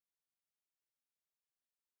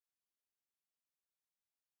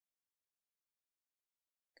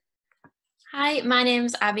Hi, my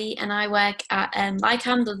name's Abby and I work at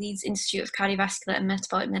LICAM, the Leeds Institute of Cardiovascular and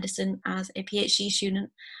Metabolic Medicine, as a PhD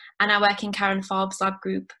student, and I work in Karen Forbes' lab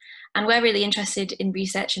group, and we're really interested in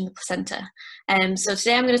researching the placenta. So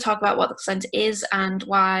today I'm going to talk about what the placenta is and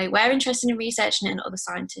why we're interested in researching it and other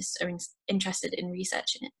scientists are interested in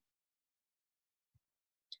researching it.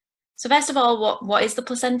 So first of all, what is the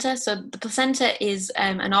placenta? So the placenta is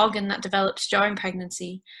an organ that develops during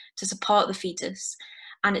pregnancy to support the fetus,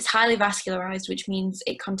 and it's highly vascularized, which means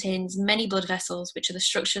it contains many blood vessels, which are the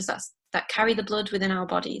structures that carry the blood within our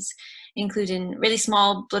bodies, including really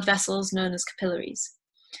small blood vessels known as capillaries.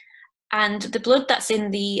 And the blood that's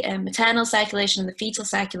in the maternal circulation and the fetal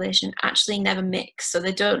circulation actually never mix, so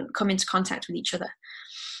they don't come into contact with each other.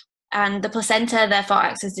 And the placenta therefore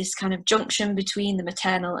acts as this kind of junction between the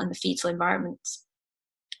maternal and the fetal environments.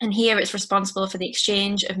 And here it's responsible for the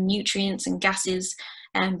exchange of nutrients and gases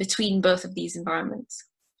between both of these environments.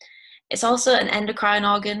 It's also an endocrine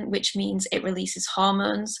organ, which means it releases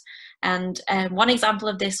hormones. And one example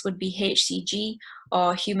of this would be HCG,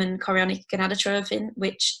 or human chorionic gonadotropin,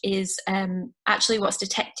 which is actually what's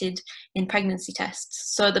detected in pregnancy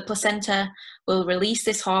tests. So the placenta will release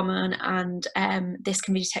this hormone, and this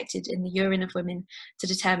can be detected in the urine of women to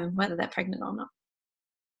determine whether they're pregnant or not.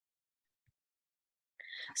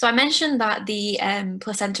 So I mentioned that the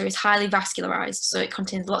placenta is highly vascularized, so it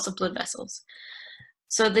contains lots of blood vessels.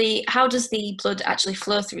 So how does the blood actually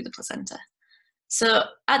flow through the placenta? So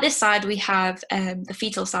at this side, we have the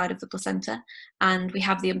fetal side of the placenta, and we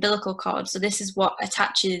have the umbilical cord. So this is what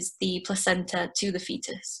attaches the placenta to the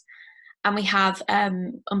fetus. And we have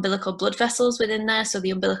umbilical blood vessels within there, so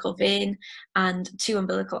the umbilical vein and 2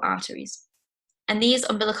 umbilical arteries. And these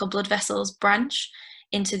umbilical blood vessels branch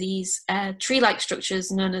into these tree-like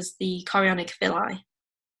structures known as the chorionic villi.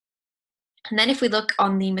 And then if we look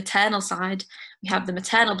on the maternal side, we have the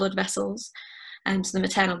maternal blood vessels, so the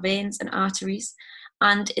maternal veins and arteries,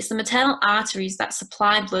 and it's the maternal arteries that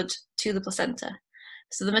supply blood to the placenta.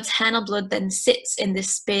 So the maternal blood then sits in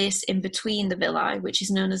this space in between the villi, which is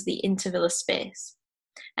known as the intervillous space.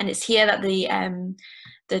 And it's here that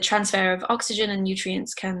the transfer of oxygen and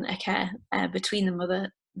nutrients can occur between the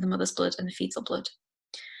mother's blood and the fetal blood.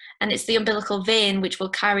 And it's the umbilical vein which will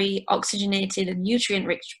carry oxygenated and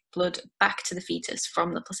nutrient-rich blood back to the fetus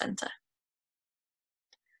from the placenta.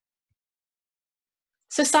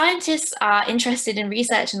 So scientists are interested in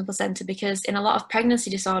researching the placenta because in a lot of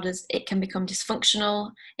pregnancy disorders, it can become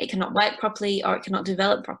dysfunctional, it cannot work properly, or it cannot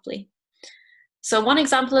develop properly. So one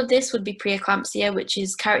example of this would be preeclampsia, which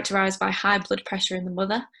is characterized by high blood pressure in the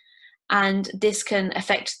mother. And this can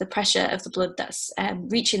affect the pressure of the blood that's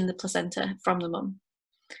reaching the placenta from the mum.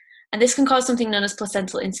 And this can cause something known as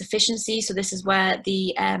placental insufficiency. So this is where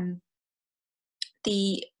the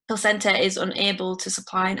placenta is unable to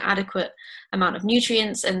supply an adequate amount of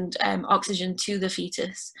nutrients and oxygen to the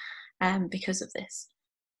fetus because of this.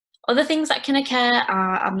 Other things that can occur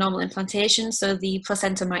are abnormal implantation. So the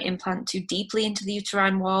placenta might implant too deeply into the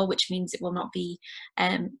uterine wall, which means it will not be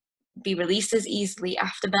released as easily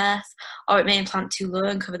after birth, or it may implant too low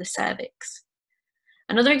and cover the cervix.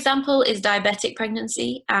 Another example is diabetic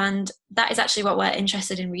pregnancy, and that is actually what we're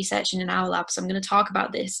interested in researching in our lab. So I'm going to talk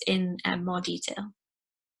about this in more detail.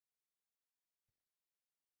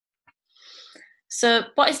 So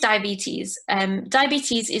what is diabetes?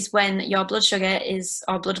 Diabetes is when your blood sugar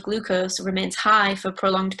or blood glucose remains high for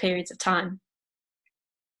prolonged periods of time.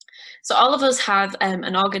 So all of us have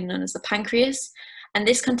an organ known as the pancreas, and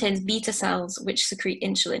this contains beta cells which secrete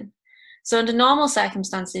insulin. So under normal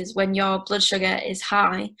circumstances, when your blood sugar is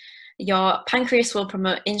high, your pancreas will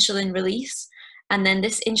promote insulin release, and then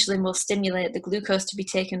this insulin will stimulate the glucose to be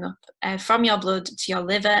taken up from your blood to your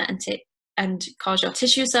liver and cause your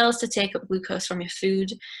tissue cells to take up glucose from your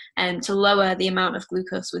food and to lower the amount of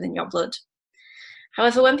glucose within your blood.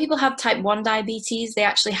 However, when people have type 1 diabetes, they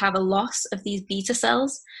actually have a loss of these beta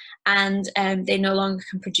cells, and they no longer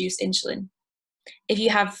can produce insulin. If you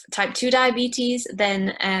have type 2 diabetes,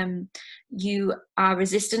 then you are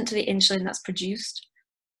resistant to the insulin that's produced.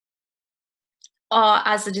 Or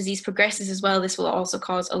as the disease progresses as well, this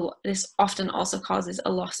often also causes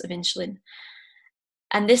a loss of insulin.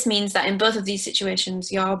 And this means that in both of these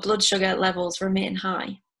situations, your blood sugar levels remain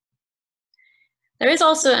high. There is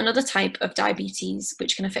also another type of diabetes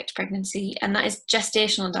which can affect pregnancy, and that is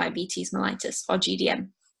gestational diabetes mellitus, or GDM.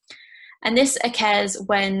 And this occurs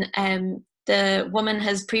when the woman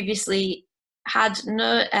has previously had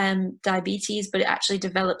no diabetes, but it actually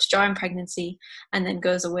develops during pregnancy and then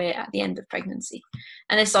goes away at the end of pregnancy.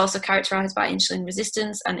 And this is also characterized by insulin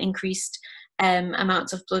resistance and increased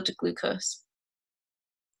amounts of blood glucose.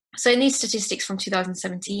 So in these statistics from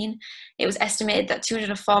 2017, it was estimated that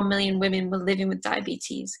 204 million women were living with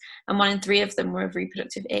diabetes, and 1 in 3 of them were of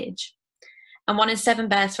reproductive age. And 1 in 7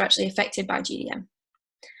 births were actually affected by GDM.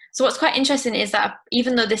 So what's quite interesting is that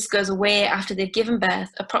even though this goes away after they've given birth,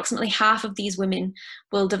 approximately half of these women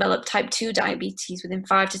will develop type 2 diabetes within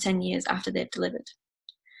 5 to 10 years after they've delivered.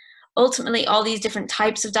 Ultimately, all these different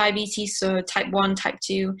types of diabetes, so type 1, type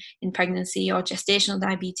 2 in pregnancy, or gestational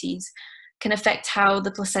diabetes, can affect how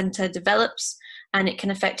the placenta develops, and it can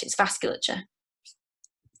affect its vasculature.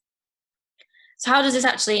 So how does this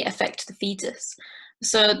actually affect the fetus?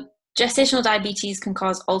 So gestational diabetes can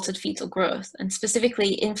cause altered fetal growth, and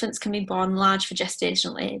specifically infants can be born large for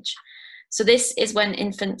gestational age. So this is when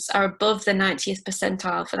infants are above the 90th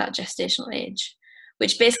percentile for that gestational age,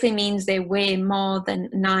 which basically means they weigh more than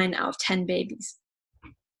 9 out of 10 babies.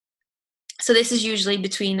 So this is usually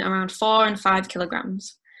between around 4 and 5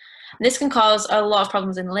 kilograms. And this can cause a lot of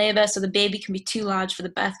problems in labour, so the baby can be too large for the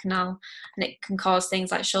birth canal, and it can cause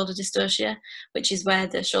things like shoulder dystocia, which is where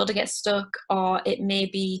the shoulder gets stuck, or it may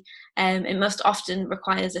be, it most often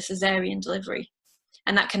requires a caesarean delivery,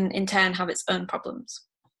 and that can in turn have its own problems.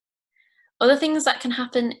 Other things that can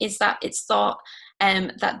happen is that it's thought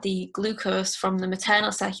that the glucose from the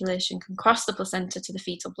maternal circulation can cross the placenta to the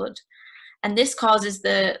fetal blood, and this causes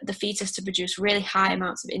the fetus to produce really high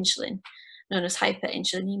amounts of insulin, known as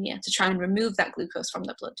hyperinsulinemia, to try and remove that glucose from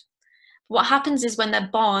the blood. But what happens is when they're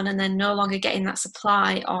born and they're no longer getting that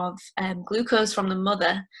supply of glucose from the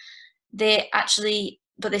mother,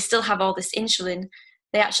 but they still have all this insulin,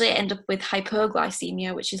 they actually end up with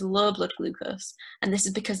hypoglycemia, which is low blood glucose. And this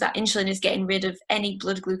is because that insulin is getting rid of any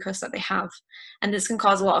blood glucose that they have. And this can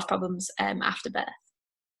cause a lot of problems after birth.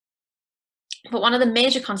 But one of the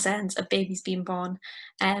major concerns of babies being born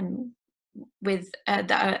with that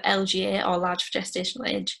are LGA, or large for gestational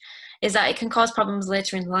age, is that it can cause problems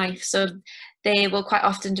later in life. So they will quite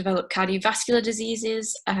often develop cardiovascular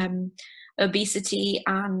diseases, obesity,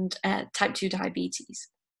 and type 2 diabetes.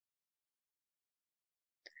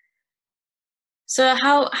 So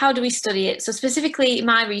how do we study it? So specifically,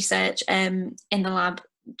 my research in the lab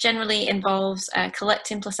generally involves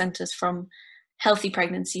collecting placentas from healthy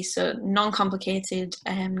pregnancies, so non-complicated,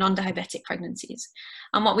 non-diabetic pregnancies.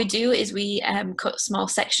 And what we do is we cut small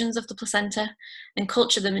sections of the placenta and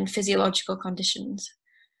culture them in physiological conditions.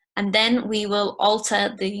 And then we will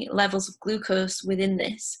alter the levels of glucose within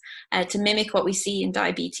this to mimic what we see in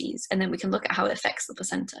diabetes, and then we can look at how it affects the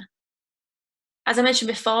placenta. As I mentioned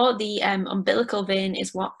before, the umbilical vein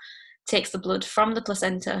is what takes the blood from the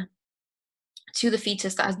placenta to the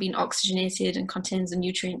fetus that has been oxygenated and contains the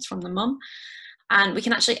nutrients from the mum. And we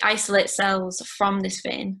can actually isolate cells from this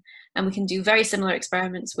vein, and we can do very similar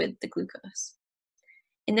experiments with the glucose.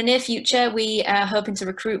 In the near future, we are hoping to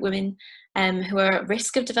recruit women who are at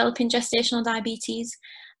risk of developing gestational diabetes,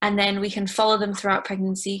 and then we can follow them throughout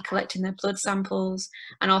pregnancy, collecting their blood samples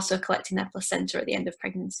and also collecting their placenta at the end of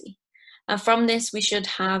pregnancy. And from this, we should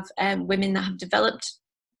have women that have developed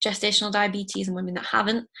gestational diabetes and women that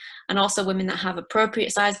haven't, and also women that have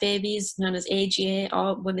appropriate sized babies, known as AGA,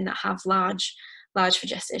 or women that have large for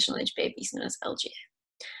gestational age babies, known as LGA.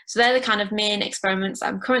 So they're the kind of main experiments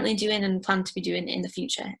I'm currently doing and plan to be doing in the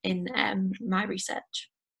future in my research.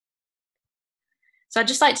 So I'd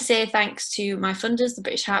just like to say thanks to my funders, the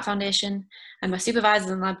British Heart Foundation, and my supervisors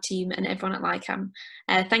and lab team, and everyone at LICAM.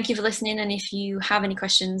 Thank you for listening, and if you have any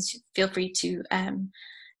questions, feel free to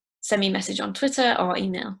send me a message on Twitter or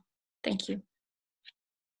email. Thank you.